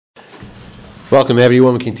Welcome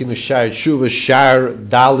everyone. We continue Shar Tshuva, Shar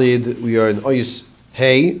Dalid. We are in Ois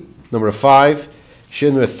Hey, number 5, Shir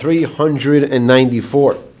number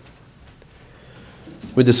 394.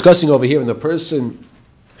 We're discussing over here when the person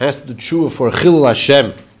has to do Tshuva for Chilul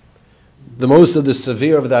Hashem. The most of the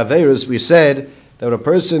severe of the Averos, we said that when a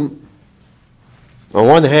person, on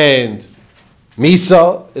one hand,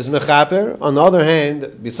 Misa is Mechaper, on the other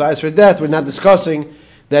hand, besides for death, we're not discussing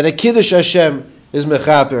that a Kiddush Hashem is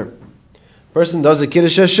Mechaper. Person does a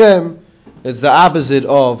Kiddush Hashem, it's the opposite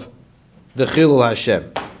of the Chilul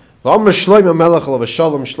Hashem. Shlomo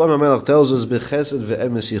Melech tells us,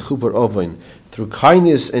 through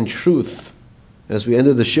kindness and truth, as we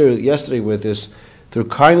ended the shir yesterday with this, through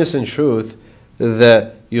kindness and truth,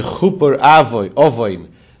 the Yechuper Ovoin,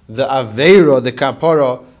 the Aveira, the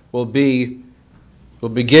Kapara, will be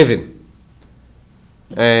given.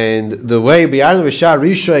 And the way B'Yarnu V'Shar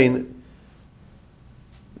Rishain,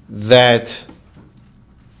 that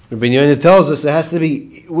Rabbi Yoina tells us it has to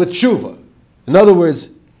be with tshuva. In other words,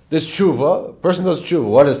 this tshuva, a person does tshuva.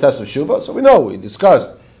 What are the steps of tshuva? So we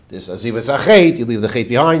discussed this azivas achet. You leave the chet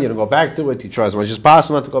behind, you don't go back to it. You try as much as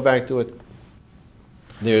possible not to go back to it.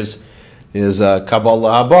 There's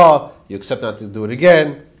kabbalah haba. You accept not to do it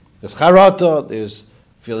again. There's charata. There's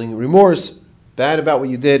feeling remorse, bad about what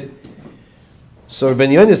you did. So Rabbi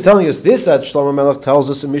Yoina is telling us this, that Shlomo Melech tells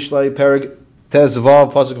us in Mishlei Perek Tez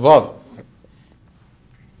Vav Pasuk Vav.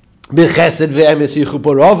 B'chesed ve'emes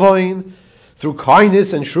yichupor avoin, through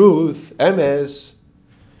kindness and truth, emes,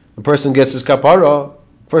 the person gets his kapara.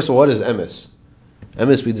 First of all, what is emes?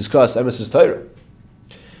 Emes, we discussed, emes is Torah.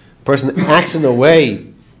 The person acts in the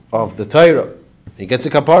way of the Torah, he gets a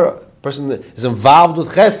kapara. The person is involved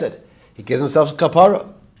with chesed, he gives himself a kapara.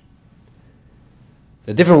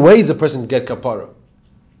 There are different ways a person can get kapara.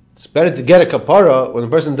 It's better to get a kapara when a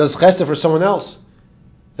person does chesed for someone else,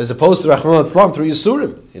 as opposed to Rachmana litzlan through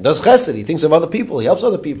Yisurim. He does chesed, he thinks of other people, he helps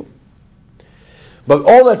other people. But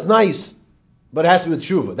all that's nice, but it has to be with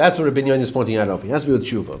tshuva. That's what Rabbi Yoina is pointing out over. It has to be with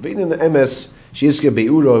tshuva. In the MS, Shizke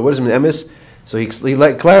Be'uro, what does it mean MS? So he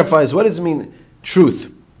clarifies, what does it mean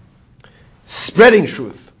truth? Spreading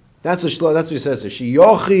truth. That's what he says.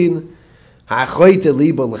 Shiyochin ha'achoyte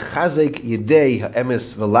liba l'chazek yidei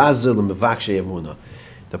ha'emes v'lazer l'mevakshe emuna.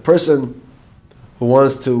 The person who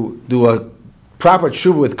wants to do a proper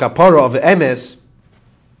tshuva with kapara of emes,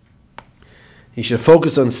 he should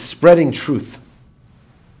focus on spreading truth.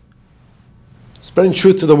 Spreading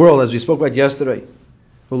truth to the world, as we spoke about yesterday.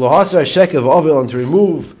 And to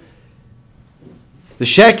remove the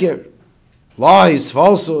sheker, lies,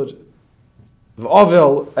 falsehood,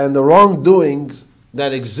 v'ovel, and the wrongdoings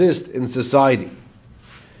that exist in society.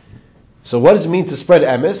 So what does it mean to spread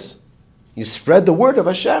emes? You spread the word of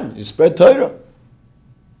Hashem. You spread Torah.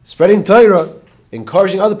 Spreading Torah,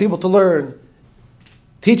 encouraging other people to learn,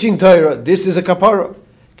 teaching Torah. This is a kapara.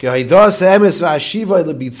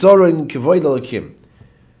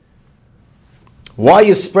 Why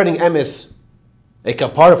is spreading emes a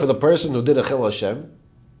kapara for the person who did a chilul Hashem?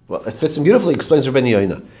 Well, it fits him beautifully, explains Rabbi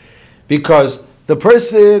Yoina. Because the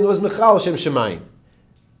person was mechal Hashem shemayim.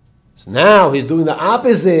 So now he's doing the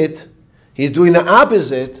opposite.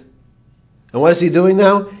 And what is he doing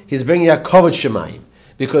now? He's bringing out kavod shemayim.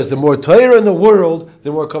 Because the more Torah in the world,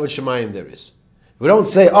 the more kavod shemayim there is. We don't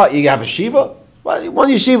say, you have a shiva? Well, one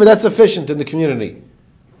yeshiva, that's sufficient in the community.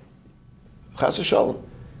 Chas v'shalom.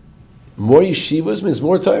 More yeshivas means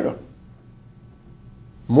more Torah.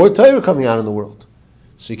 More Torah coming out in the world.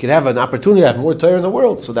 So you can have an opportunity to have more Torah in the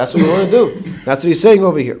world. So that's what we want to do. That's what he's saying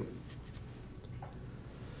over here.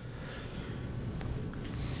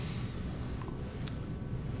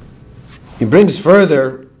 He brings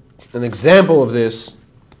further an example of this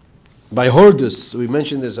by Hordus. We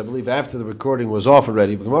mentioned this, I believe, after the recording was off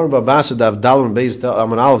already. But Gemara Babasa Dav Dalman Beis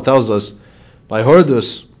Amud Aleph tells us by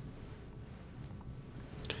Hordus,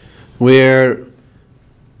 where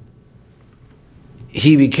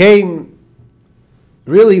he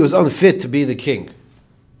was unfit to be the king,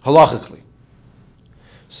 halachically.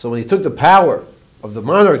 So when he took the power of the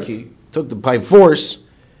monarchy, took by force,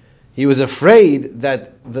 he was afraid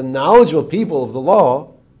that the knowledgeable people of the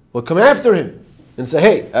law would come after him and say,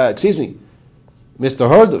 hey, excuse me, Mr.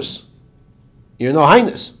 Hordus, you're no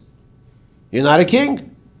highness. You're not a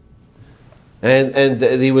king. And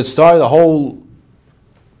he would start the whole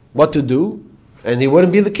what to do, and he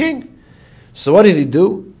wouldn't be the king. So what did he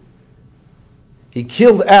do? He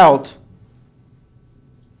killed out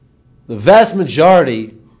the vast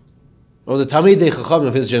majority of the Talmidei Chacham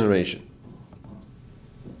of his generation.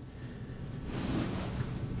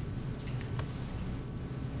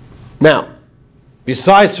 Now,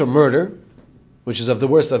 besides from murder, which is of the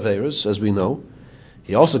worst Averos, as we know,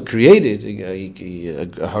 he also created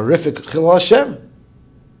a horrific Chilul Hashem.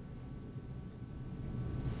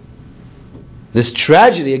 This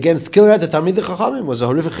tragedy against killing out the Talmidei Chachamim was a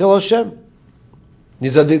horrific Chilul Hashem.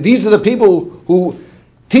 These are the people who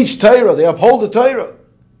teach Torah, they uphold the Torah.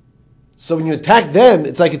 So when you attack them,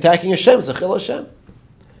 it's like attacking Hashem, it's a Chilul Hashem.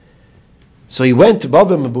 So he went to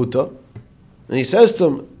Baba Mabuta, and he says to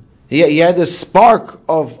him, he had this spark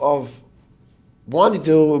of wanting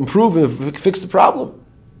to improve and fix the problem.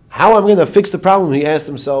 How am I going to fix the problem? He asked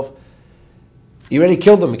himself. He already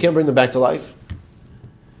killed them, he can't bring them back to life.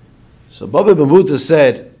 So Baba Mabuta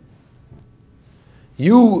said,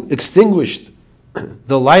 you extinguished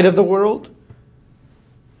the light of the world?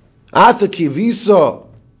 Ata kivisa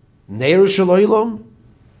neir shel olam?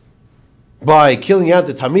 By killing out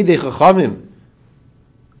the Talmidei Chachamim,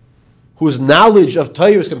 whose knowledge of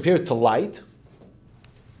Torah is compared to light.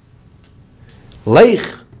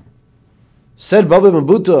 Leich, said Baba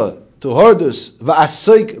Mabuta to Hordus,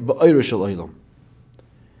 va'asoik ba'oira shel olam.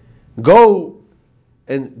 Go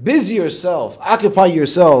and busy yourself, occupy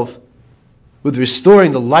yourself with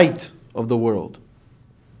restoring the light of the world.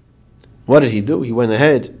 What did he do? He went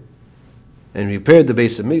ahead and repaired the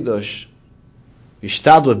Beis HaMikdash,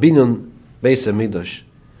 Ishtadla Binyan Beis HaMikdash,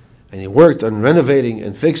 and he worked on renovating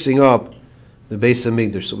and fixing up the Beis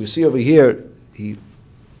HaMikdash. So we see over here, he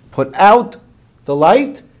put out the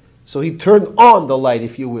light, so he turned on the light,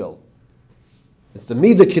 if you will. It's the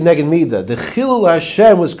Midah Kineged Midah. The Chilul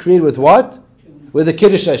Hashem was created with what? With the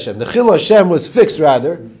Kiddush Hashem. The Chilul Hashem was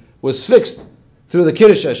fixed through the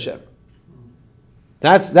Kiddush Hashem.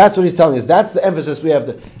 That's what he's telling us. That's the emphasis we have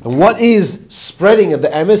to. And what is spreading of the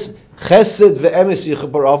emes? Chesed ve'emes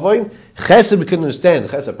yichabar avoin. Chesed we can understand.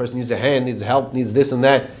 Chesed, a person needs a hand, needs help, needs this and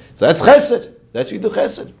that. So that's chesed. That's what you do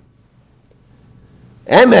chesed.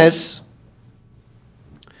 Emes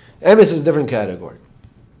is a different category.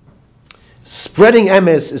 Spreading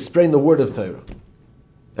emes is spreading the word of Torah.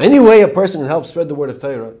 Any way a person can help spread the word of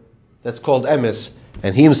Torah, that's called emes,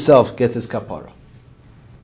 and he himself gets his kapara.